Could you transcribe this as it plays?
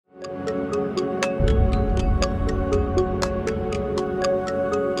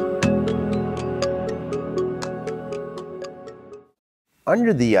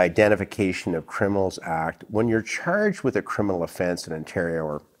under the Identification of Criminals Act, when you're charged with a criminal offense in Ontario,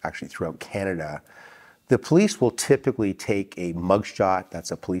 or actually throughout Canada, the police will typically take a mugshot,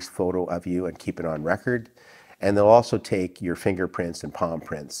 that's a police photo of you, and keep it on record. And they'll also take your fingerprints and palm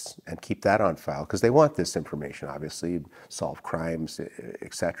prints and keep that on file because they want this information, obviously, solve crimes,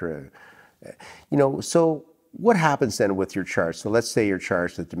 etc. So what happens then with your charge? So let's say you're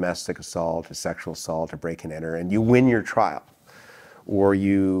charged with domestic assault, a sexual assault, a break and enter, and you win your trial, or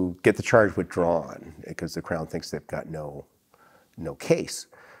you get the charge withdrawn because the Crown thinks they've got no case.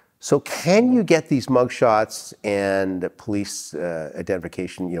 So can you get these mugshots and police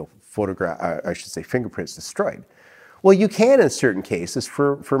identification, fingerprints destroyed? Well, you can in certain cases.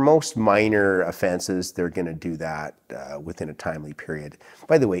 For most minor offenses, they're going to do that within a timely period.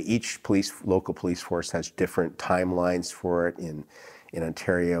 By the way, each local police force has different timelines for it. In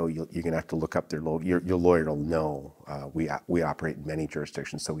Ontario, you're going to have to look up their your lawyer will know. We operate in many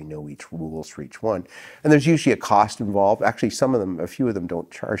jurisdictions, so we know each rules for each one. And there's usually a cost involved. Actually, a few of them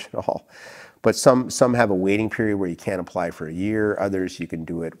don't charge at all. But some have a waiting period where you can't apply for a year. Others, you can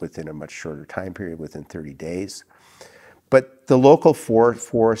do it within a much shorter time period, within 30 days. But the local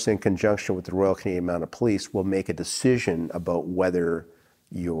force, in conjunction with the Royal Canadian Mounted Police, will make a decision about whether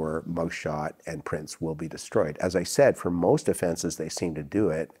your mugshot and prints will be destroyed. As I said, for most offenses, they seem to do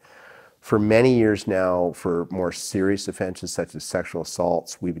it. For many years now, for more serious offenses such as sexual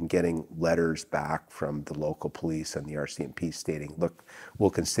assaults, we've been getting letters back from the local police and the RCMP stating, look,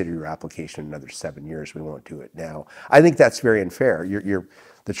 we'll consider your application in another 7 years. We won't do it now. I think that's very unfair.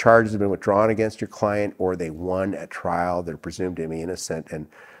 The charges have been withdrawn against your client, or they won at trial. They're presumed to be innocent, and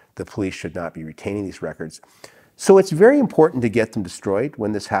the police should not be retaining these records. So it's very important to get them destroyed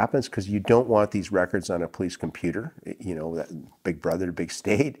when this happens, because you don't want these records on a police computer, that big brother, big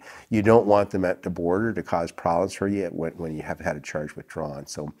state. You don't want them at the border to cause problems for you when you have had a charge withdrawn.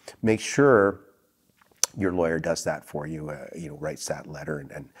 So make sure your lawyer does that for you, writes that letter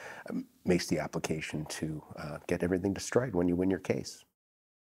and makes the application to get everything destroyed when you win your case.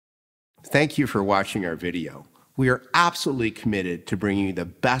 Thank you for watching our video. We are absolutely committed to bringing you the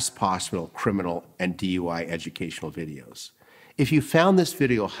best possible criminal and DUI educational videos. If you found this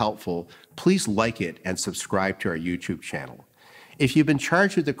video helpful, please like it and subscribe to our YouTube channel. If you've been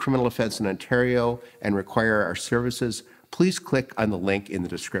charged with a criminal offense in Ontario and require our services, please click on the link in the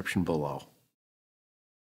description below.